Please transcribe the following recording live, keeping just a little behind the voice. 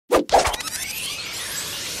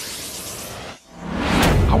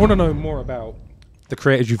want to know more about the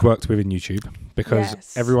creators you've worked with in YouTube,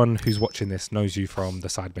 because everyone who's watching this knows you from the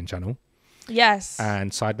Sidemen channel. Yes.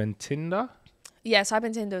 And Sidemen Tinder. Yeah,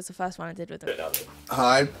 Sidemen Tinder was the first one I did with them.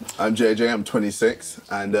 Hi, I'm JJ, I'm 26,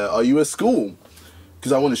 and are you at school?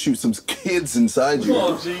 Because I want to shoot some kids inside you.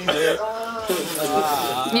 Oh, Jesus.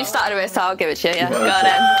 You started with it, so I'll give it to you, yeah.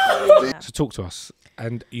 Go on. So talk to us,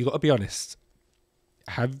 and you got to be honest.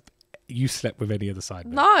 Have you slept with any of the Sidemen?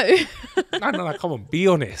 No. No, come on, be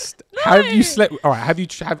honest. No. Have you slept? All right,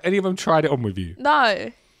 have any of them tried it on with you?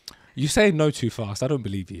 No. You say no too fast. I don't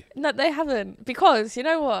believe you. No, they haven't. Because you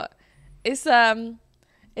know what? It's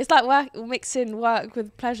like mixing work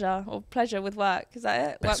with pleasure, or pleasure with work. Is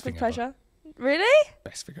that it? Best work with thing pleasure. ever. Really?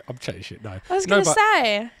 Best figure. I'm chatting shit. No. I was gonna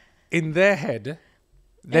say. In their head,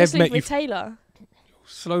 they've met you. With Taylor.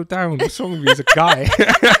 Slow down. What's wrong with you as a guy?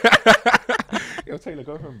 Yo, Taylor,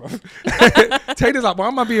 go home, bro. Taylor's like, why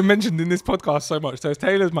am I being mentioned in this podcast so much? So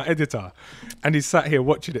Taylor's my editor, and he's sat here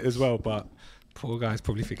watching it as well. But poor guy's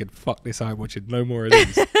probably thinking, fuck this, I'm watching no more of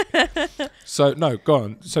these. So, no, go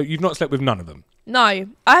on. So you've not slept with none of them? No. I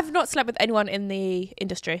have not slept with anyone in the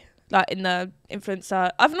industry, like in the influencer.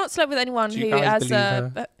 I've not slept with anyone who has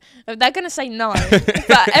they're going to say no,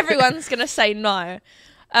 but everyone's going to say no.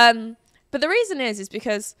 But the reason is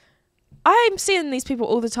because I'm seeing these people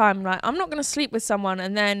all the time. Like, I'm not going to sleep with someone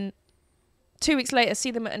and then 2 weeks later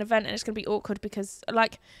see them at an event and it's going to be awkward because,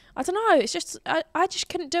 like, I don't know. It's just, I just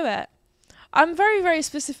couldn't do it. I'm very, very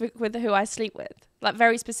specific with who I sleep with. Like,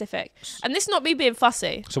 very specific. And this is not me being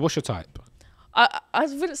fussy. So what's your type? I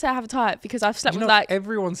wouldn't say I have a type because I've slept with, like...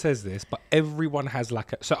 Everyone says this, but everyone has,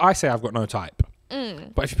 like, a... So I say I've got no type.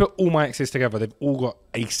 But if you put all my exes together, they've all got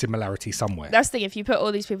a similarity somewhere. That's the thing. If you put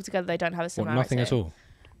all these people together, they don't have a similarity. Well, nothing at all.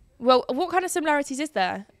 Well, what kind of similarities is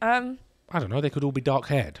there? I don't know. They could all be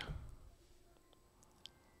dark-haired.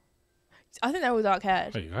 I think they're all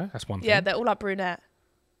dark-haired. There you go. That's one thing. Yeah, they're all like brunette.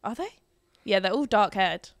 Are they? Yeah, they're all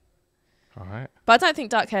dark-haired. All right. But I don't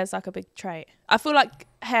think dark hair is like a big trait. I feel like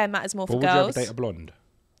hair matters more for girls. Would you ever date a blonde?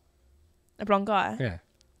 A blonde guy? Yeah.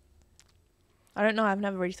 I don't know. I've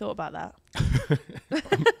never really thought about that.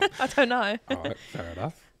 I don't know. All right, fair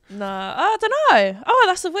enough. No, I don't know. Oh,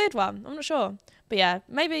 that's a weird one. I'm not sure. But yeah,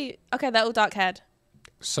 maybe. Okay, they're all dark-haired.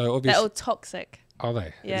 So obviously, they're all toxic. Are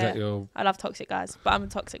they? Yeah. Is that your... I love toxic guys, but I'm a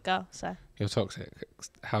toxic girl, so. You're toxic.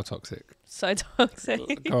 How toxic? So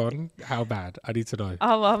toxic. Go on. How bad? I need to know.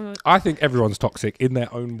 Oh, I think everyone's toxic in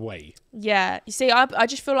their own way. Yeah. You see, I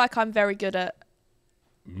just feel like I'm very good at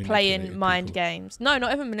playing mind games. No,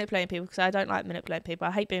 not even manipulating people, because I don't like manipulating people.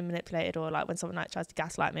 I hate being manipulated, or like when someone like tries to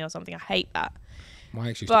gaslight me or something. I hate that. My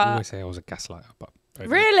ex used to always say I was a gaslighter, but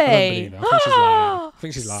really? I don't believe her. I think she's lying. I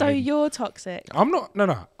think she's lying. So you're toxic. I'm not.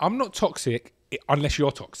 No. I'm not toxic unless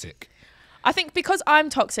you're toxic. I think because I'm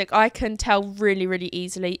toxic, I can tell really, really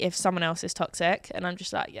easily if someone else is toxic, and I'm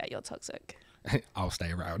just like, yeah, you're toxic. I'll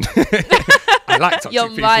stay around. I like toxic You're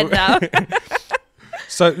people. mine now.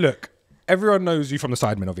 So look, everyone knows you from the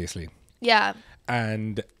Sidemen, obviously. Yeah.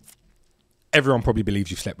 And everyone probably believes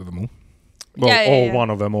you've slept with them all. Well, or one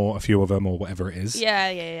of them, or a few of them, or whatever it is.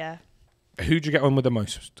 Yeah. Who'd you get on with the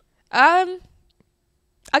most?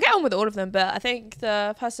 I get on with all of them, but I think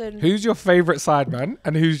the person... Who's your favourite Sideman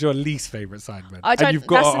and who's your least favourite Sideman? And you've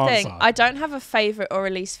got that's to the answer. thing. I don't have a favourite or a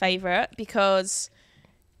least favourite because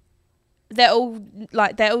they're all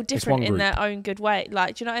different in their own good way.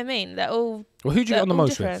 Like, do you know what I mean? They're all... Well, who'd you get on the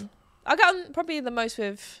most with? I got on probably the most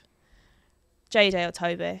with JJ or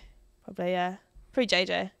Toby. Probably, yeah. Probably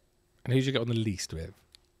JJ. And who'd you get on the least with?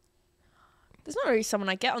 There's not really someone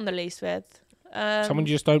I get on the least with. Someone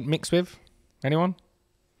you just don't mix with? Anyone?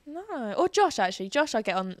 No. Or Josh, actually. Josh I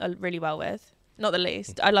get on really well with. Not the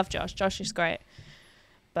least. I love Josh. Josh is great.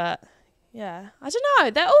 But, yeah. I don't know.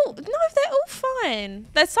 They're all fine.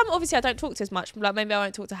 There's some, obviously, I don't talk to as much. Like, maybe I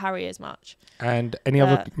won't talk to Harry as much. And any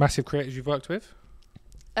other massive creators you've worked with?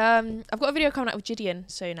 I've got a video coming out with Gideon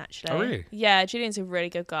soon, actually. Oh, really? Yeah, Gideon's a really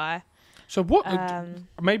good guy. So what...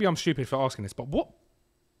 maybe I'm stupid for asking this, but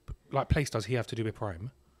what place does he have to do with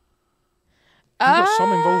Prime? He's got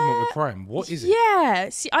some involvement with Prime. What is it? Yeah.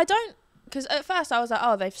 See, I don't... Because at first I was like,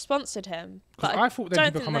 oh, they've sponsored him. Because I thought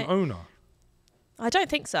they'd become an owner. I don't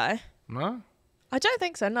think so. No? I don't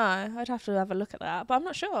think so, no. I'd have to have a look at that, but I'm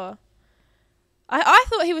not sure. I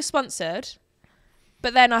thought he was sponsored,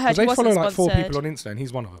 but then I heard he wasn't sponsored. They follow like 4 people on Insta and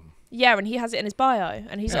he's one of them. Yeah, and he has it in his bio,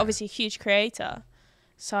 and he's obviously a huge creator.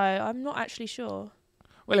 So I'm not actually sure.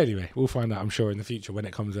 Well, anyway, we'll find out, I'm sure, in the future when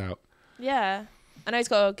it comes out. Yeah. I know he's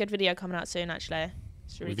got a good video coming out soon, actually.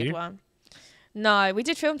 It's a really good one. No, we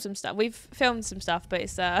did film some stuff. We've filmed some stuff, but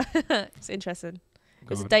it's it's interesting.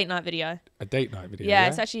 It's a date night video. A date night video?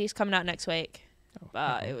 Yeah, it's coming out next week.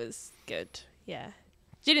 But it was good. Yeah.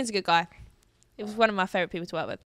 Julian's a good guy. He was one of my favourite people to work with.